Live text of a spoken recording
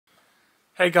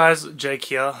Hey guys, Jake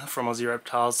here from Aussie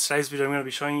Reptiles. Today's video I'm going to be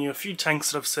showing you a few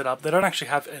tanks that I've set up. They don't actually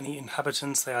have any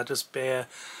inhabitants, they are just bare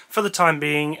for the time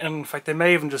being, and in fact they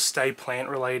may even just stay plant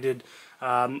related.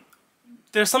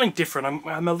 There's something different.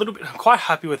 I'm quite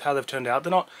happy with how they've turned out. They're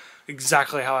not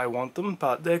exactly how I want them,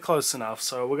 but they're close enough.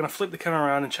 So we're going to flip the camera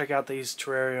around and check out these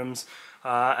terrariums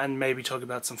and maybe talk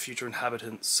about some future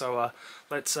inhabitants. So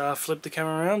let's flip the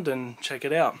camera around and check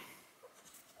it out.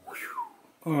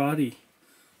 Alrighty.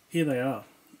 Here they are.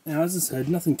 Now, as I said,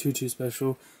 nothing too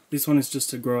special. This one is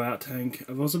just a grow out tank.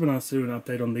 I've also been asked to do an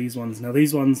update on these ones. Now,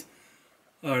 these ones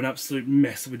are an absolute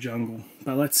mess of a jungle.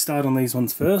 But let's start on these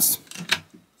ones first.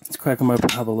 Let's crack them open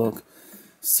and have a look.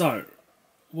 So,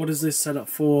 what is this set up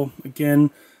for? Again,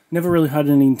 never really had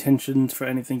any intentions for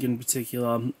anything in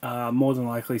particular. More than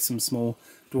likely some small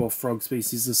dwarf frog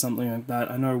species or something like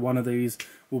that. I know one of these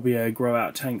will be a grow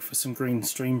out tank for some green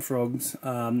stream frogs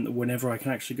whenever I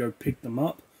can actually go pick them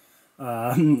up.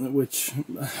 Which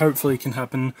hopefully can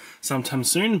happen sometime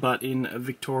soon, but in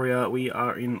Victoria we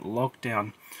are in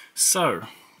lockdown. So,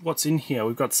 what's in here?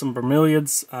 We've got some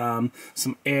bromeliads,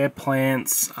 some air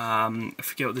plants, I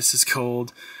forget what this is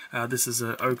called. This is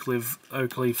a oak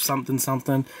leaf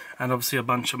something, and obviously a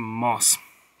bunch of moss.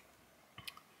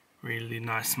 Really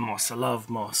nice moss. I love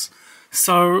moss.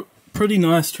 So, pretty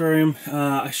nice terrarium.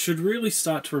 I should really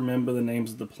start to remember the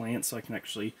names of the plants so I can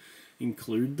actually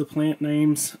include the plant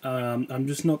names. I'm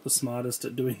just not the smartest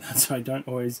at doing that, so I don't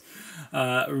always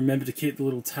remember to keep the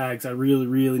little tags. I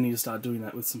really need to start doing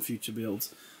that with some future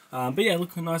builds. But yeah,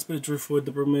 look, a nice bit of driftwood.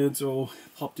 The bromeliads are all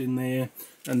popped in there,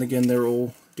 and again, they're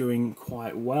all doing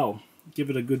quite well.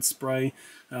 Give it a good spray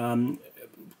a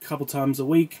couple times a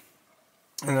week,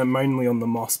 and then mainly on the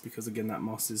moss, because again, that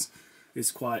moss is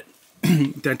quite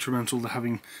detrimental to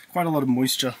having quite a lot of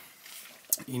moisture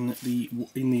in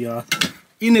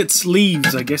its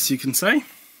leaves, I guess you can say.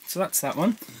 So that's that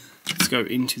one. Let's go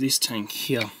into this tank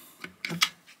here.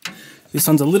 This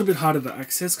one's a little bit harder to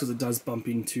access because it does bump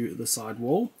into the side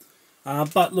wall.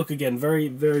 But look, again,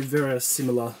 very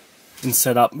similar in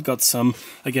setup. We've got some,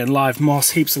 again, live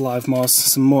moss, heaps of live moss,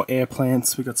 some more air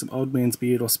plants. We've got some old man's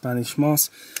beard or Spanish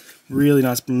moss. Really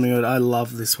nice bromeliad. I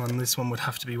love this one. This one would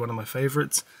have to be one of my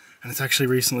favourites. And it's actually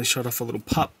recently shot off a little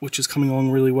pup, which is coming along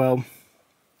really well.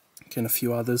 Again, a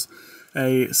few others.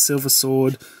 A silver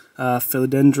sword,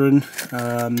 philodendron,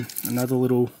 another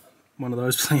little one of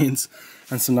those plants,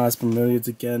 and some nice bromeliads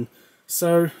again.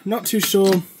 So, not too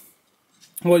sure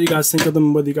what you guys think of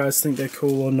them, whether you guys think they're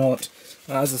cool or not.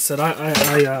 As I said,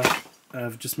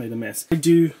 I've just made a mess. I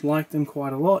do like them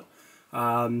quite a lot.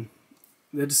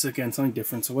 They're just, again, something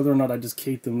different. So whether or not I just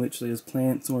keep them literally as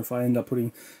plants, or if I end up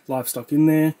putting livestock in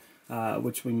there,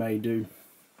 which we may do.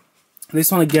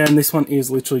 This one, again, this one is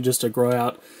literally just a grow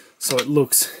out, so it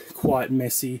looks quite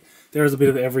messy. There is a bit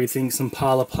of everything, some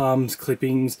parlor palms,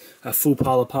 clippings, a full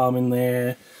parlor palm in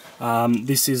there.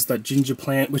 This is that ginger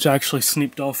plant, which I actually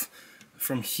snipped off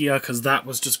from here because that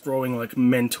was just growing like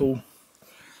mental.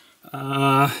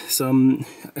 I'm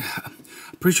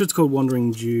pretty sure it's called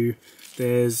Wandering Dew.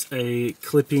 There's a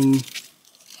clipping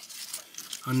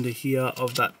under here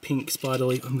of that pink spider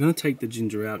leaf. I'm going to take the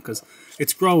ginger out because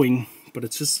it's growing, but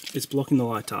it's blocking the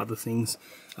light to other things.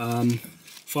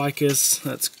 Ficus,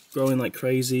 that's growing like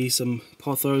crazy. Some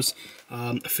pothos.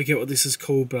 I forget what this is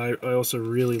called, but I also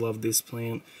really love this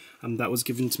plant. That was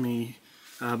given to me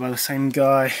by the same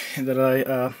guy that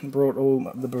I brought all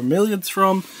the bromeliads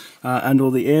from, and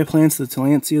all the air plants, the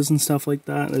tillandsias and stuff like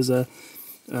that. There's a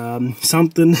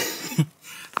something.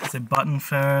 It's a button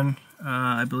fern,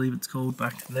 I believe it's called,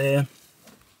 back there.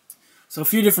 So a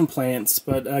few different plants,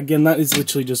 but again, that is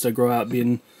literally just a grow out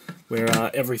bin where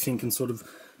everything can sort of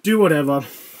do whatever.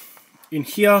 In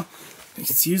here,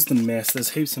 excuse the mess, there's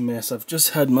heaps of mess. I've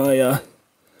just had my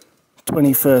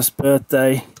 21st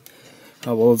birthday.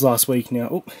 Oh, well, it was last week now.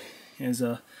 Oh, here's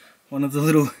one of the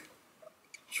little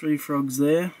tree frogs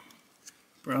there.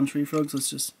 Brown tree frogs, let's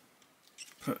just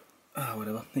put,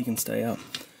 whatever, he can stay out.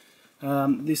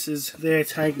 This is their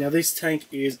tank. Now this tank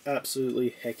is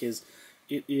absolutely heckers.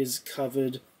 It is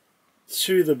covered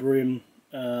to the brim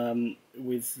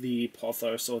with the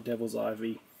pothos or devil's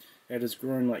ivy. It is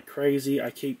growing like crazy. I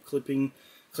keep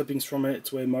clippings from it.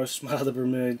 It's where most of my other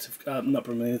bromeliads, not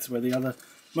bromeliads, where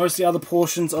most of the other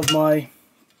portions of my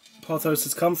pothos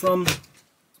has come from.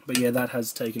 But yeah, that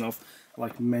has taken off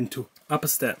like mental. Upper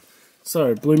step.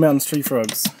 So, Blue Mountains tree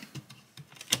frogs.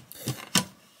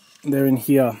 They're in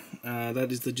here. That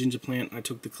is the ginger plant I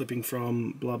took the clipping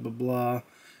from, blah blah blah.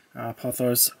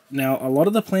 Pothos. Now, a lot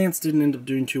of the plants didn't end up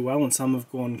doing too well, and some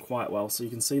have gone quite well. So you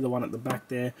can see the one at the back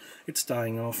there, it's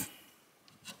dying off.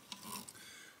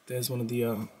 There's one of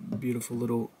the beautiful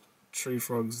little tree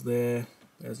frogs there.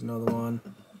 There's another one.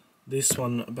 This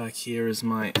one back here is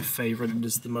my favorite. It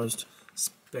is the most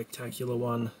spectacular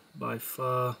one by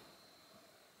far.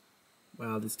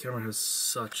 Wow, this camera has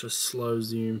such a slow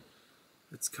zoom.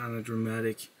 It's kind of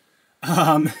dramatic.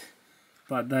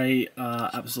 But they are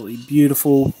absolutely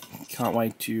beautiful. Can't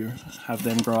wait to have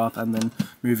them grow up and then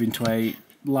move into a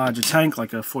larger tank,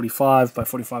 like a 45 by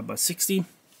 45 by 60.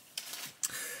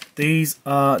 These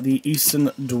are the Eastern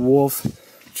Dwarf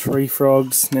tree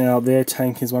frogs. Now their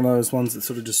tank is one of those ones that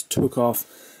sort of just took off.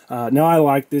 Now I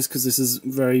like this because this is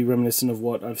very reminiscent of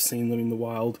what I've seen them in the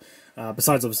wild,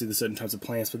 besides obviously the certain types of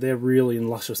plants, but they're really in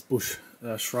luscious bush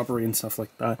shrubbery and stuff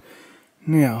like that.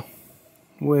 Now,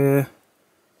 where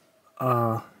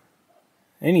are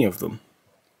any of them?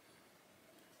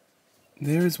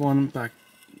 There is one back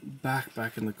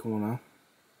in the corner.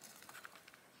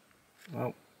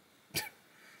 Well,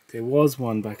 there was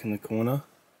one back in the corner.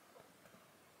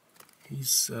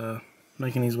 He's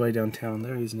making his way downtown.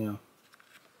 There he is now.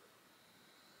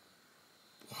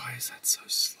 Why is that so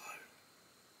slow?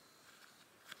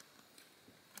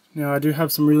 Now I do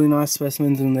have some really nice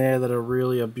specimens in there that are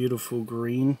really a beautiful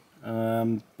green,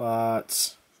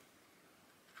 but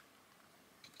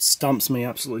stumps me,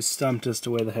 absolutely stumped as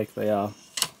to where the heck they are.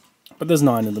 But there's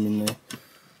 9 of them in there.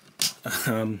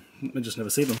 I just never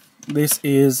see them. This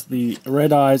is the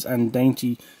red eyes and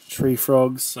dainty tree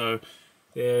frogs. So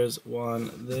there's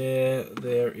one there,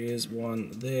 there is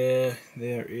one there,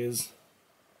 there is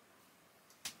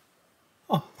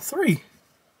 3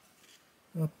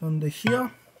 up under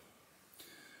here.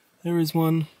 There is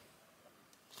one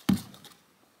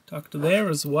tucked there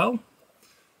as well.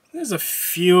 There's a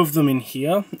few of them in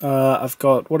here. I've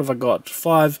got, what have I got?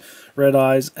 5 red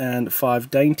eyes and 5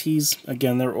 dainties.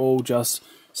 Again, they're all just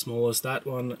smallest. That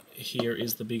one here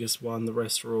is the biggest one. The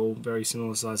rest are all very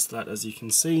similar size to that, as you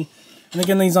can see. And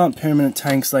again, these aren't permanent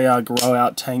tanks. They are grow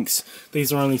out tanks.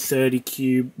 These are only 30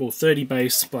 cube, well 30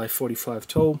 base by 45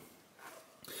 tall.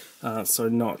 So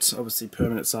not obviously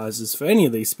permanent sizes for any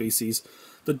of these species.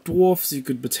 The dwarfs you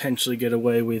could potentially get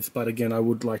away with, but again I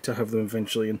would like to have them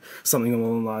eventually in something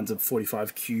along the lines of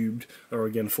 45 cubed, or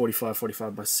again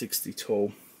 45 by 60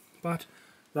 tall. But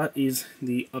that is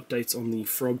the updates on the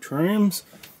frog terrariums,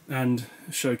 and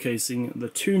showcasing the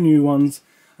 2 new ones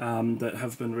that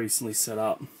have been recently set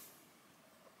up.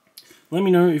 Let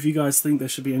me know if you guys think there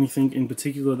should be anything in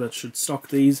particular that should stock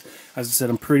these. As I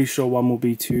said, I'm pretty sure one will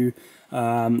be to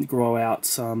grow out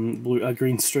some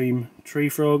green stream tree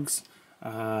frogs.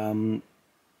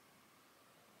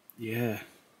 Yeah,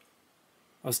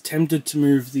 I was tempted to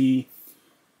move the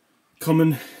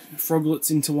common froglets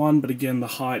into one, but again the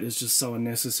height is just so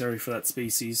unnecessary for that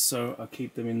species, so I'll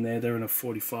keep them in there. They're in a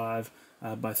 45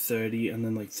 by 30 and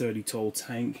then like 30 tall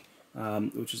tank,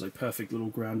 which is like perfect little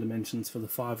ground dimensions for the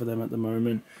 5 of them at the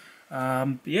moment.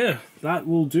 Yeah, that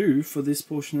will do for this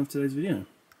portion of today's video.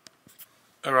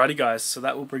 Alrighty guys, so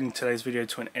that will bring today's video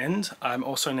to an end. I'm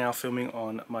also now filming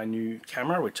on my new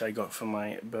camera, which I got for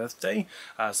my birthday,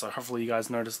 so hopefully you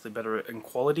guys notice the better in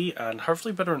quality and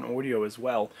hopefully better in audio as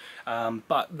well.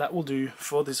 But that will do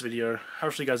for this video.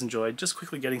 Hopefully you guys enjoyed, just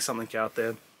quickly getting something out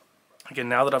there. Again,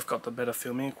 now that I've got the better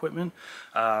filming equipment,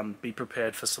 be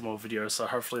prepared for some more videos, so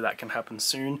hopefully that can happen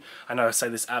soon. I know I say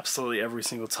this absolutely every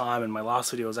single time, and my last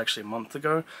video was actually a month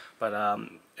ago, but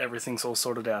everything's all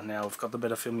sorted out now. We've got the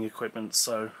better filming equipment,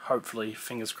 so hopefully,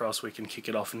 fingers crossed, we can kick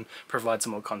it off and provide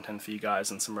some more content for you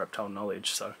guys and some reptile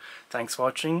knowledge. So thanks for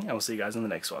watching, and we'll see you guys in the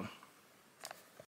next one.